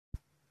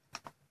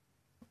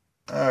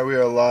Alright, we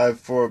are live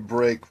for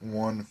break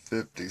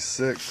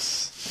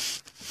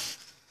 156.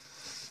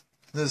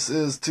 This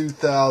is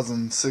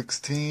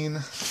 2016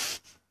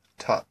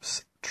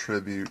 Topps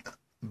Tribute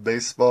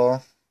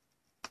Baseball.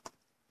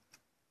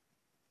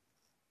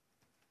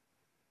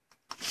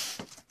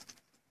 As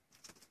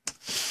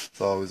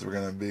always, we're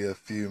going to be a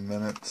few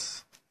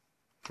minutes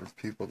for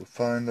people to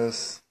find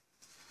us.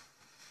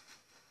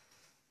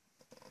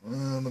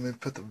 Let me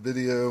put the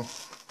video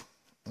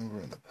over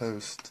in the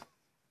post.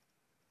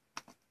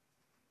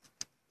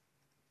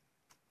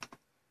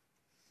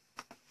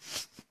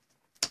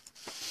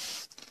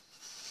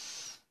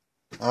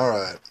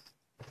 Alright,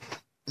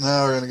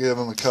 now we're going to give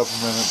them a couple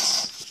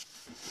minutes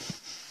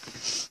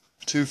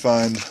to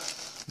find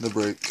the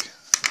break.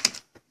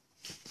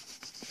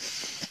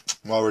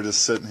 While we're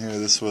just sitting here,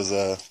 this was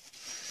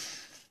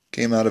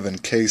came out of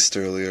Encased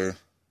earlier.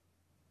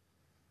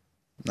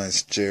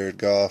 Nice Jared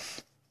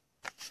Goff.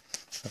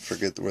 I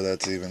forget where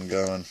that's even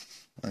going.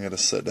 I gotta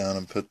sit down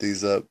and put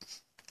these up.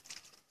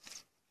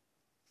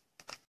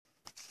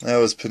 That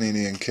was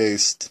Panini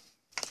Encased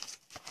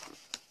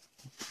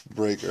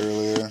break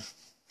earlier.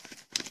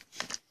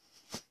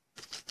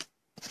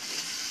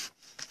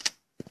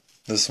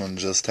 This one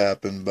just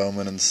happened,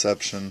 Bowman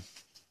Inception.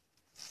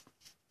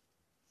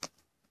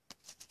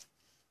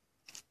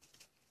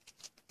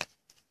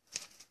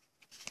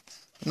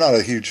 I'm not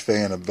a huge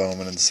fan of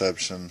Bowman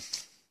Inception.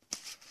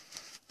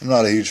 I'm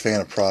not a huge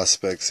fan of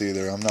prospects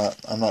either.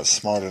 I'm not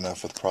smart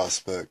enough with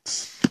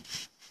prospects.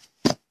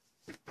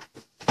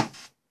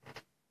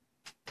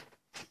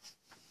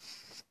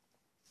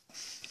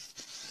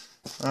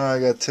 Alright, I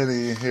got 10 of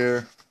you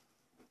here.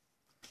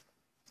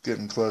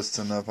 Getting close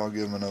to enough. I'll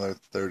give them another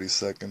 30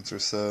 seconds or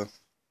so.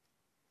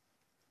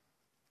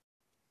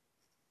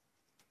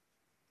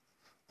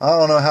 I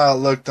don't know how it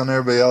looked on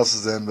everybody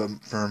else's end, but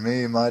for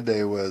me, my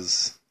day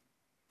was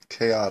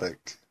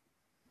chaotic.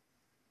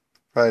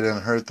 Probably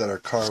didn't hurt that our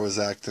car was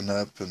acting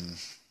up and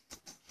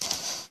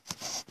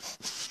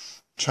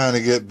trying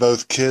to get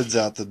both kids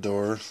out the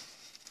door.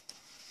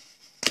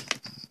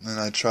 And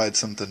I tried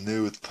something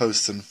new with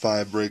posting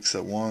 5 breaks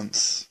at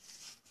once.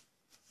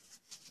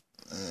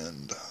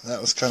 And that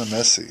was kind of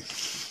messy.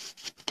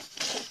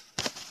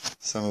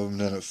 Some of them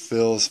didn't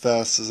fill as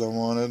fast as I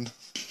wanted.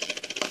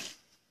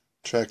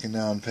 Tracking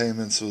down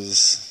payments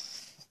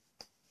was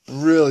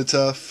really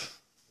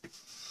tough.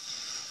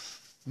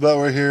 But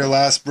we're here,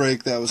 last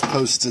break that was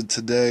posted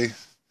today.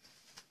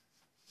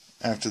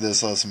 After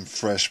this, I'll have some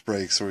fresh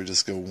breaks where we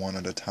just go one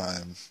at a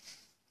time.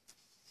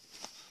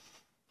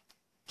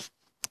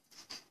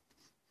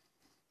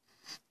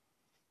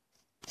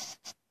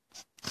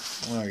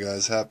 Alright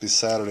guys, happy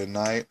Saturday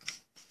night.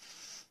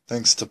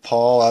 Thanks to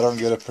Paul, I don't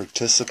get to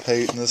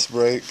participate in this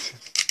break.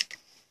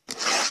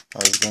 I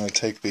was going to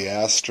take the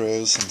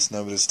Astros since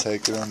nobody's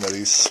taken them, but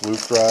he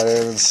swooped right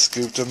in and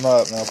scooped them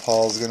up. Now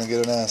Paul's going to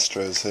get an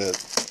Astros hit.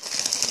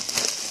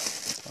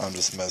 I'm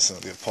just messing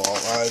with you, Paul.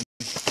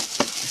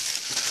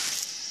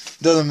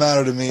 Doesn't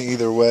matter to me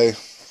either way.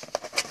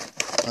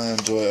 I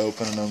enjoy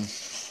opening them.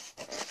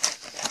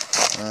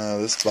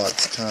 This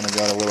box kind of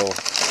got a little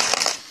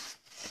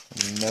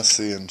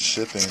messy in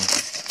shipping.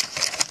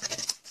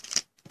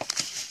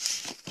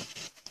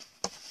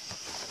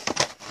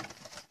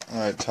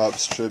 Alright,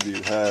 Topps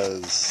Tribute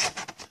has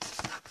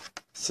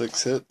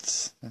 6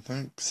 hits, I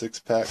think. 6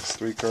 packs,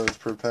 3 cards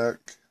per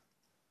pack.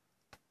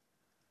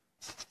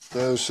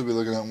 So should be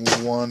looking at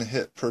 1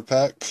 hit per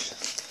pack.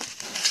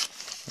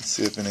 Let's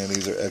see if any of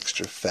these are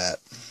extra fat.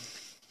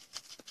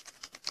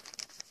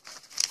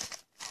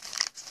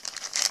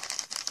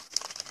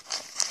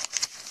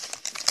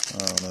 I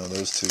don't know,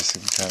 those two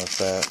seem kind of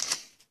fat.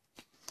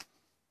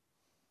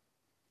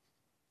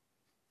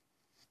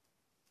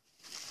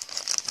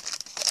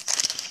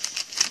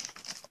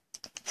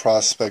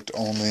 Prospect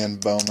only in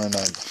Bowman.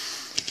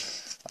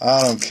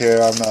 I don't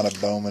care, I'm not a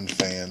Bowman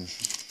fan.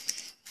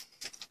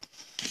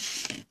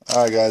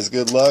 Alright guys,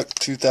 good luck.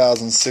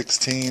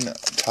 2016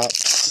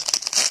 Topps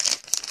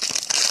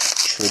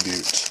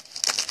Tribute.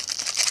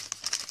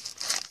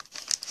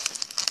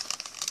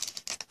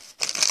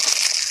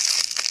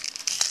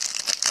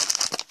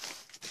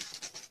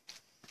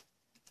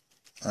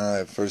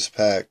 Alright, first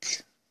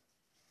pack.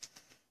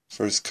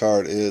 First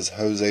card is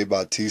Jose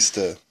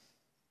Bautista.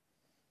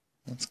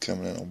 That's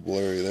coming in all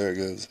blurry. There it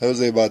goes.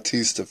 Jose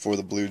Bautista for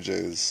the Blue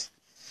Jays.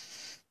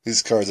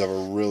 These cards have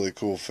a really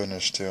cool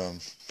finish to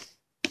them.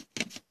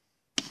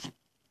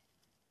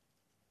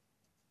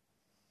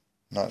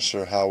 Not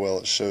sure how well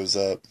it shows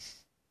up.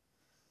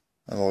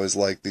 I've always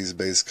liked these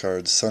base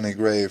cards. Sonny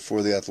Gray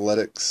for the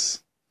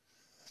Athletics.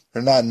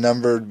 They're not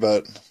numbered,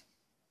 but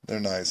they're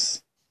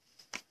nice.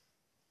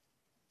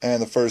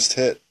 And the first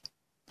hit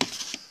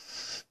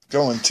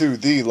going to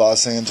the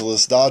Los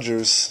Angeles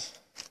Dodgers.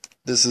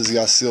 This is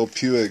Yasiel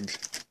Puig.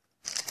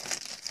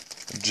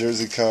 A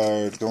jersey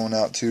card going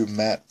out to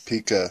Matt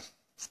Pica.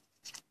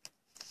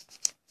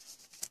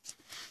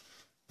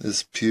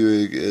 This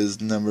Puig is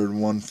numbered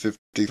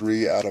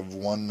 153 out of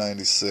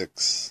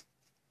 196.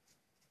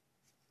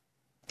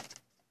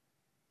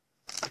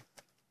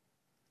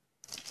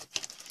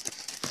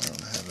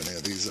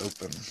 these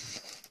open.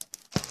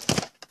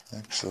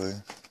 Actually,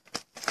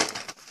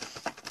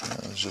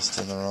 I was just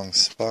in the wrong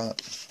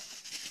spot.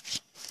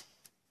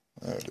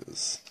 There it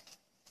is.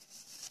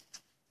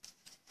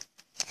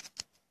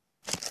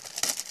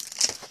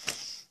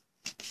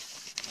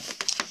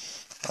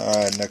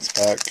 Alright, next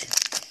pack.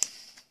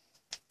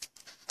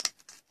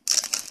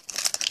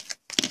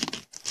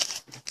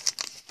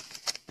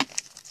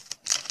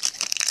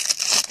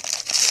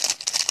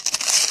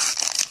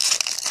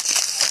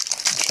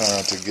 Try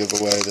not to give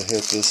away the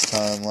hit this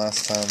time.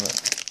 Last time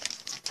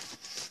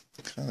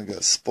it kind of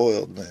got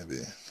spoiled,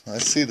 maybe. I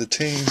see the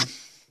team.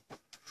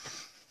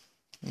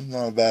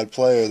 Not a bad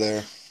player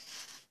there.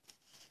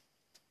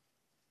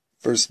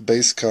 First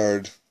base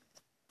card,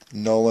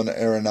 Nolan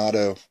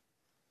Arenado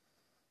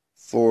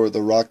for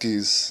the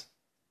Rockies.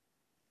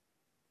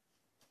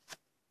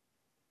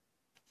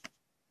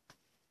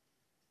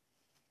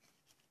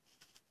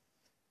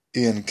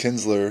 Ian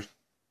Kinsler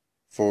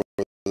for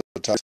the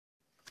Tigers.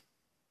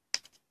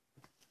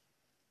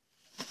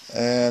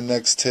 And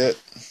next hit,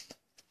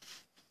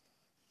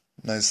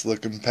 nice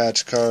looking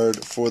patch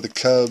card for the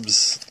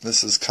Cubs.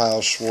 This is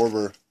Kyle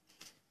Schwarber.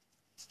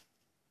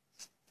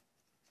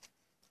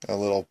 Got a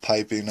little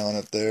piping on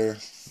it there,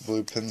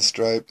 blue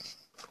pinstripe.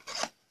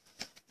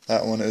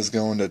 That one is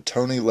going to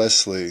Tony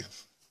Leslie.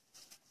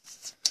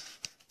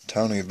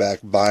 Tony back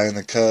buying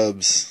the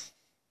Cubs,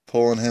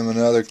 pulling him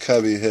another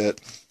Cubby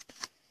hit.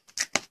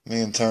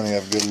 Me and Tony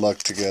have good luck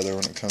together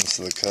when it comes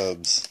to the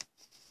Cubs.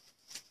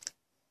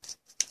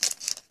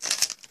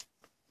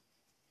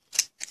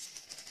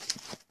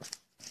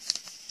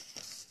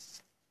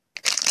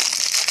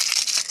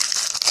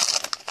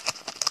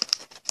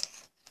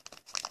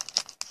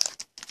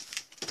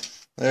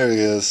 There he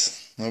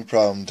is. No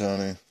problem,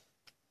 Tony.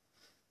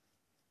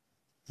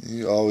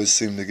 You always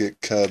seem to get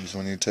Cubs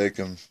when you take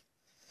them.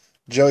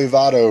 Joey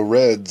Votto,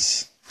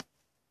 Reds.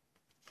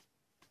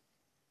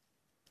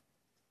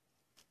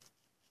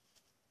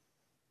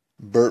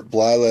 Bert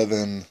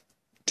Blyleven,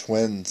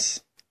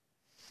 Twins.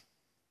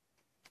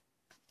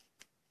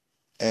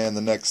 And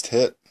the next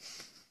hit,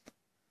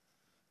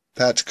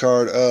 patch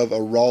card of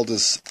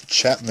Aroldis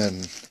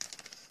Chapman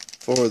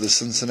for the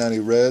Cincinnati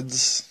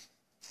Reds.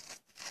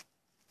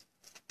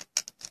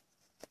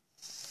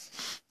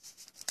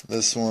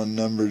 This one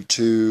numbered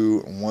to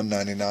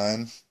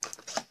 199.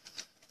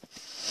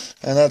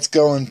 And that's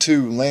going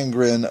to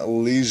Langren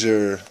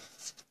Leisure.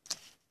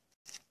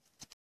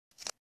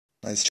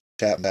 Nice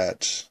chat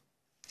match.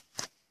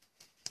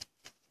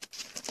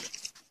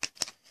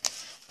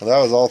 Well,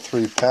 that was all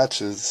three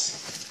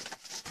patches.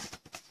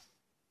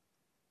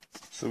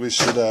 So we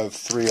should have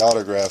 3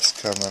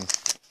 autographs coming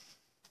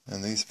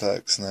in these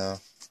packs now.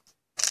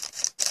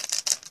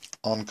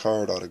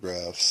 On-card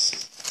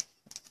autographs.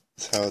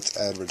 That's how it's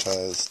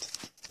advertised.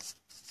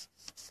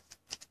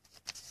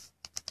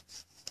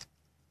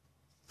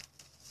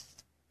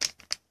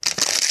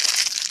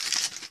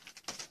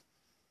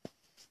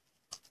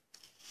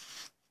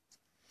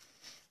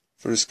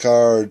 First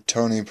card,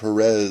 Tony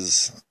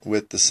Perez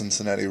with the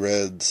Cincinnati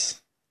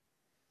Reds.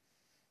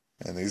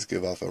 And these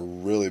give off a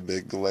really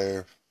big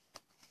glare.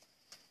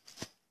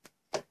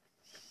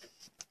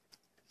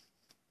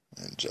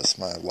 Adjust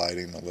my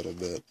lighting a little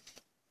bit.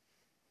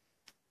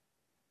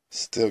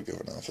 Still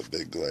giving off a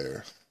big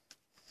glare.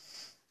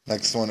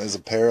 Next one is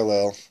a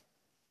parallel.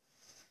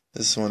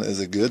 This one is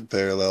a good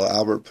parallel.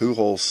 Albert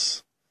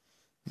Pujols,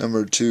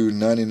 number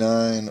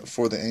 299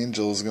 for the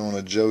Angels, going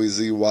to Joey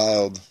Z.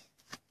 Wild.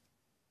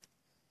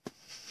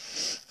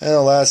 And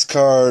the last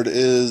card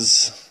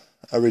is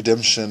a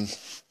redemption,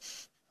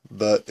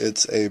 but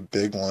it's a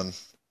big one.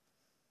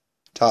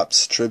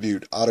 Topps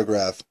Tribute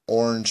Autograph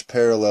Orange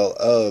Parallel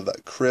of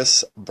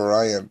Chris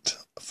Bryant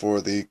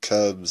for the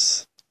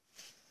Cubs.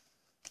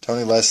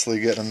 Tony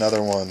Leslie getting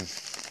another one.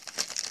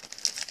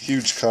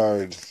 Huge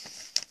card.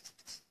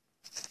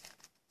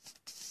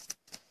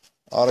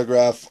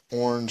 Autograph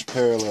Orange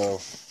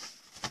Parallel.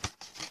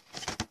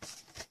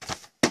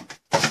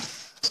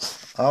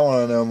 I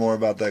want to know more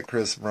about that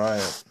Chris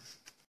Bryant.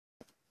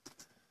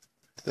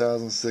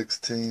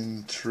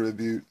 2016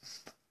 Tribute.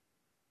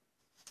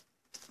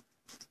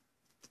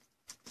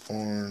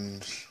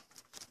 Orange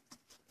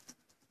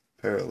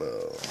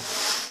Parallel.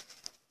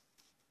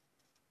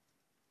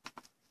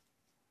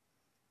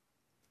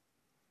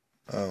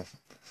 Oh,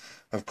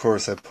 of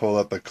course I pull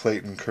up a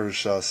Clayton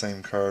Kershaw,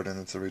 same card, and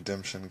it's a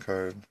redemption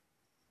card.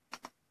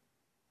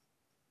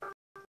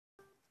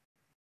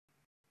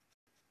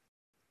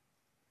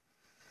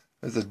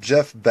 There's a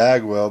Jeff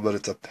Bagwell, but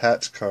it's a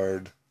patch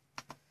card,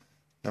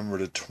 number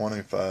to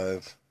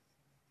 25.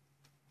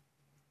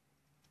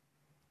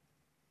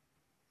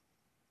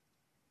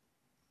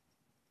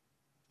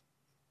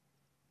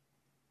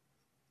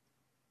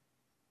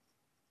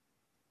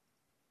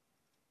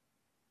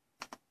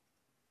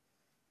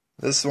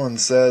 This one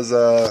says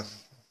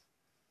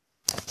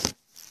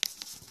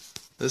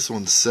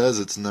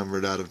it's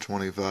numbered out of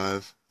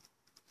 25.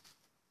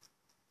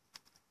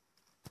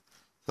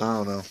 I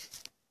don't know.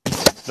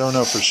 Don't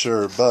know for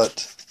sure, but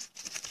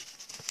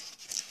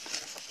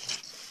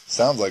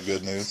sounds like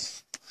good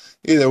news.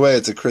 Either way,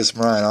 it's a Kris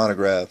Bryant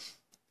autograph.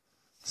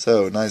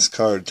 So, nice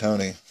card,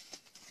 Tony.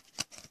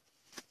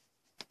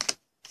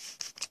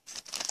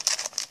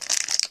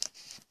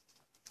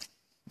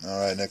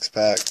 Alright, next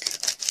pack.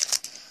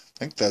 I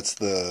think that's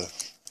the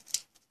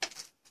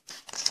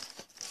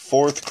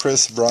 4th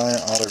Kris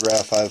Bryant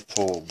autograph I've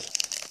pulled.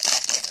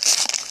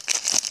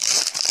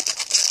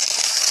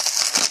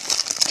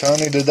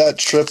 Tony, did that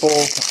triple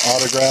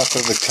autograph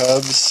of the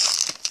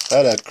Cubs,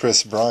 that had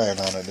Kris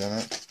Bryant on it, didn't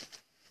it?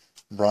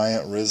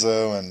 Bryant,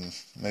 Rizzo, and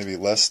maybe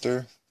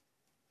Lester.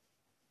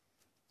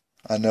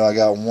 I know I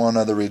got one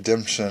other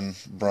redemption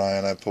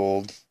Bryant I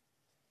pulled.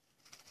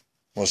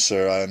 Well,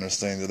 sure, I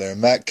understand you there.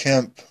 Matt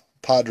Kemp,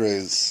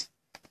 Padres.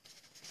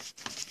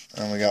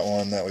 And we got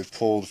one that we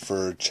pulled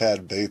for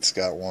Chad Bates,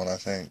 got one, I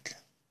think.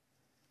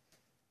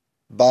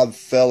 Bob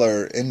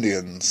Feller,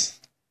 Indians.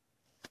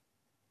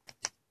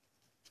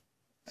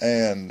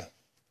 And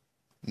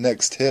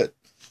next hit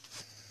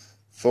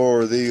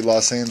for the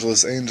Los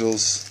Angeles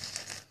Angels,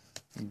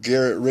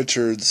 Garrett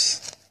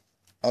Richards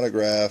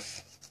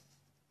autograph.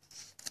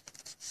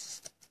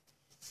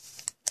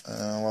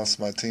 I lost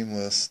my team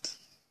list.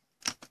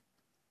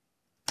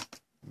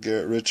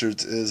 Garrett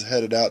Richards is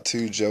headed out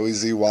to Joey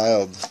Z.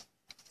 Wild.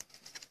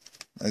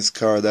 Nice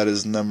card. That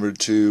is numbered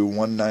to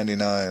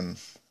 199.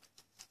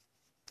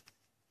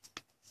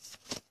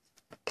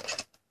 I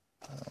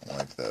don't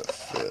like that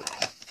fit.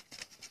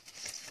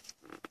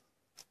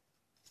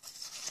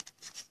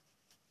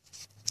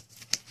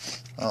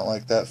 I don't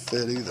like that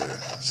fit either.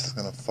 It's just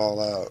going to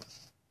fall out.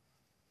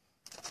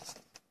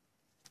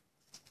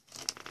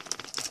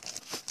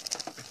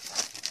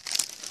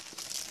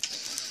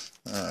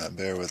 Alright,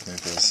 bear with me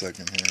for a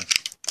second here.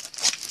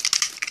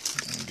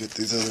 Get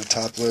these other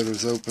top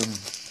loaders open.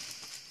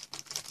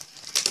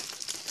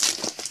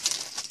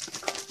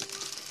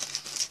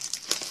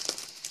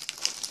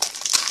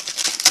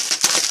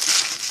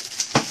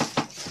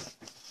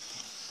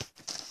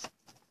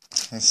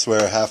 I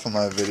swear half of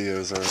my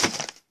videos are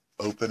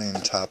opening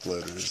top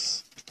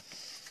loaders.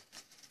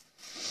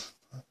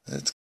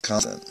 It's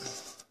constant.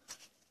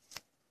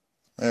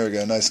 There we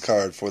go, nice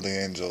card for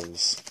the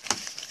Angels.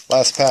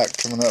 Last pack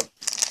coming up.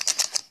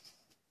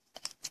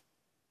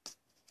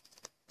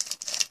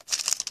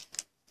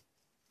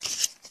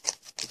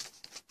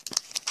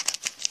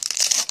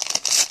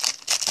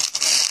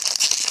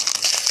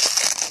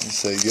 You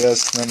say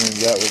yes, and then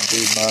that would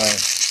be my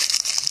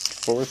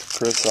 4th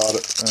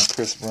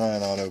Kris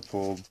Bryant auto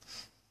pulled.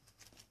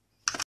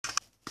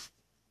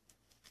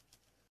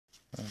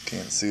 I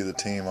can't see the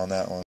team on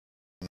that one.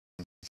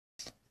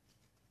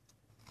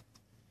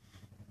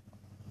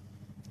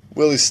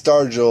 Willie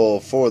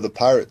Stargell for the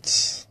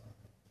Pirates.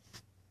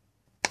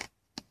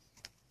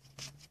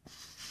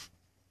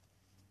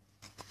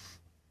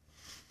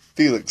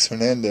 Felix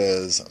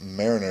Hernandez,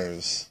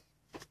 Mariners.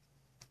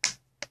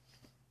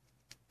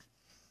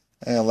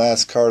 And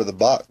last card of the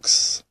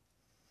box.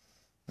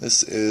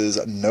 This is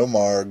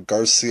Nomar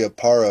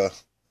Garciaparra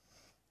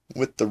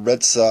with the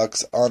Red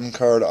Sox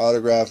on-card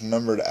autograph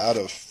numbered out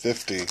of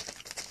 50.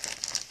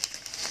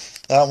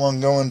 That one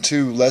going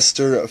to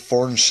Lester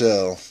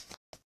Fornshell.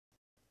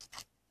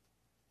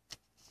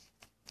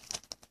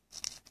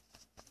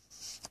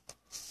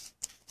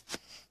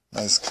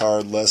 Nice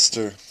card,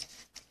 Lester.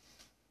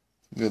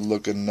 Good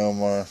looking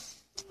Nomar.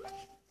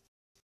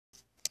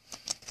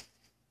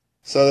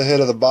 So the hit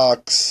of the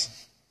box.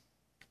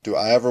 Do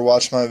I ever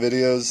watch my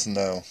videos?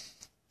 No.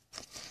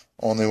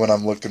 Only when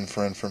I'm looking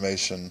for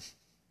information.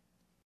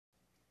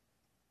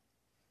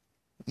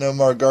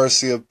 Nomar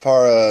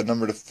Garciaparra,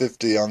 number to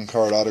 50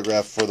 on-card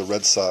autograph for the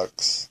Red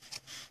Sox.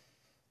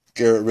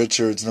 Garrett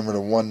Richards, number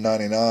to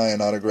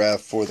 199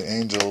 autograph for the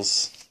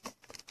Angels.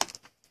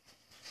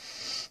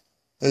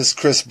 This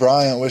Kris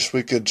Bryant, wish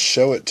we could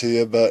show it to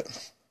you, but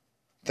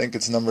I think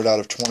it's numbered out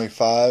of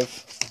 25.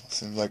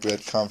 Seems like we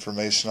had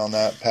confirmation on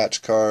that.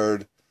 Patch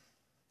card.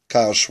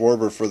 Kyle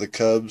Schwarber for the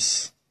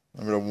Cubs,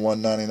 number to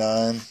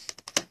 199.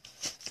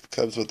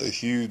 Cubs with a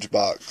huge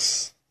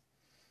box.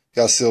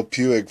 Yasiel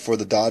Puig for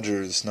the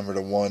Dodgers, number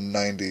to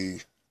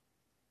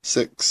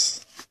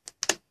 196.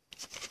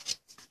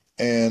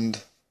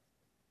 And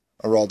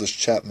Aroldis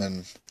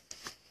Chapman,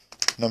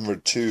 number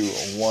 2,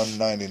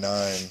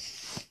 199.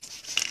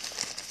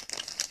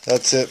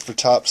 That's it for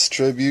Topps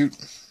Tribute.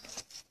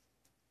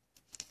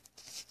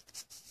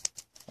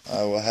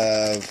 I will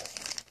have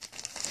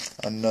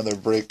another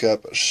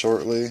breakup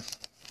shortly.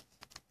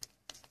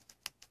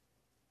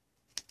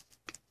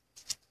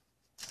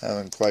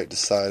 Haven't quite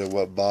decided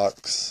what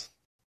box.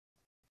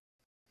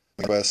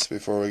 Request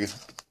before we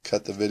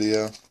cut the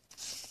video.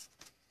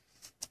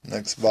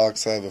 Next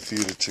box, I have a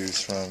few to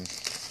choose from.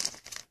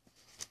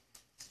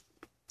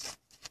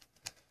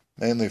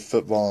 Mainly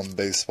football and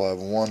baseball. I have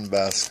one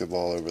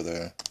basketball over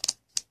there.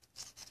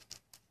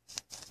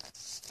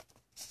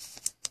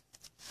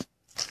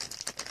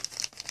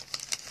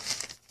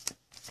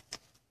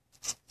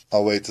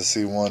 I'll wait to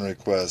see one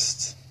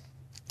request.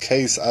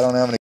 Case, I don't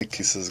have any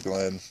cases,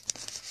 Glenn.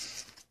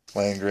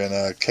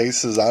 Langren,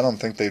 cases, I don't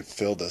think they'd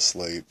fill this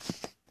late.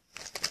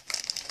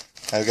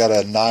 I got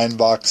a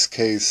 9-box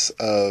case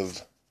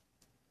of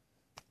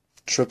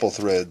Triple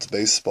Threads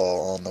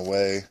baseball on the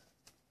way.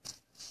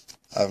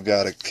 I've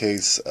got a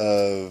case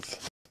of,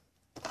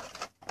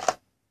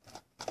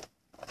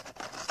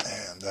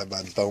 man, that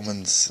by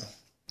Bowman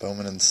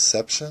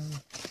Inception?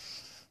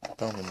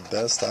 Bowman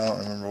Best? I don't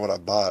remember what I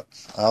bought.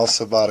 I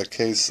also bought a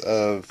case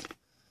of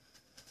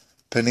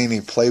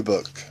Panini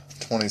Playbook,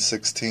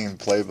 2016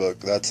 Playbook.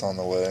 That's on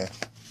the way.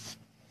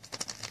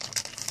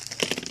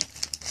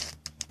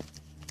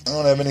 I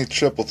don't have any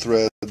Triple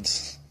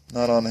Threads.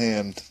 Not on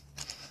hand.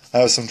 I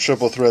have some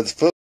Triple Threads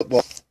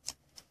football,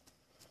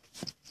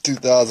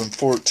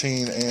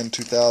 2014 and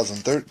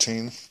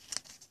 2013.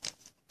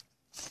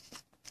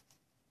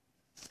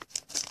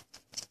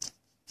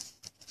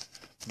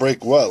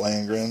 Break what,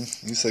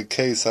 Landgren? You said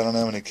case. I don't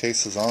have any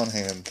cases on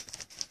hand.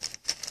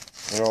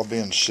 They're all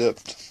being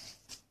shipped.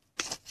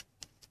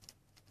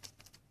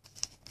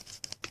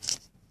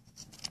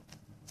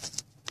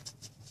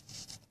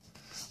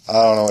 I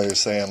don't know what you're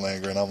saying,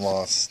 Landgren. I'm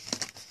lost.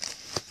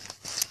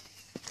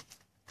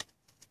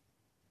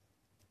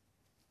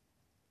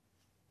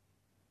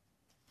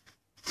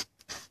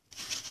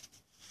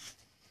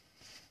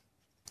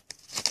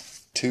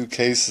 Two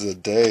cases a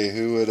day.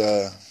 Who would,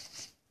 I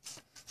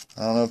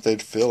don't know if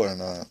they'd fill or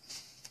not.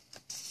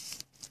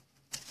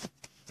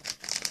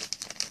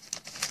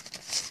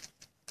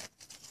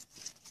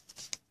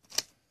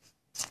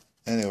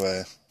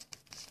 Anyway,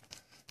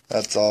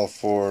 that's all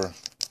for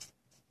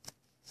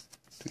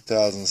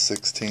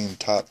 2016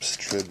 Topps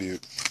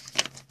Tribute.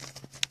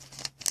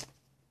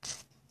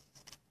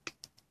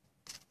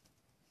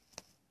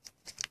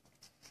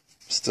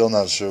 Still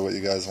not sure what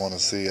you guys want to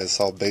see. I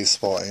saw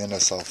baseball and I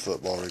saw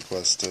football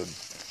requested.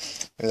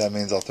 Maybe that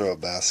means I'll throw a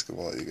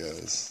basketball at you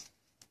guys.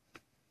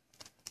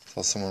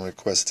 Saw someone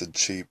requested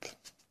cheap.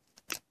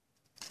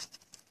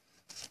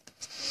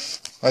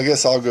 I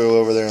guess I'll go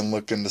over there and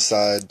look and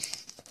decide.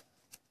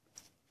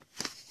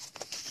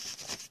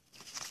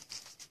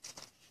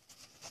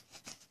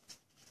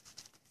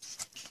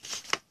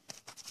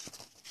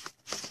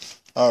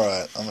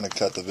 Alright, I'm going to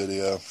cut the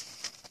video.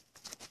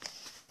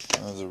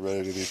 Those are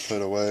ready to be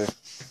put away.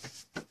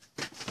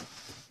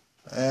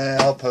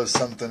 And I'll post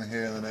something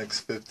here in the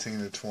next 15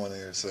 to 20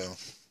 or so.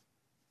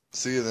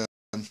 See you then.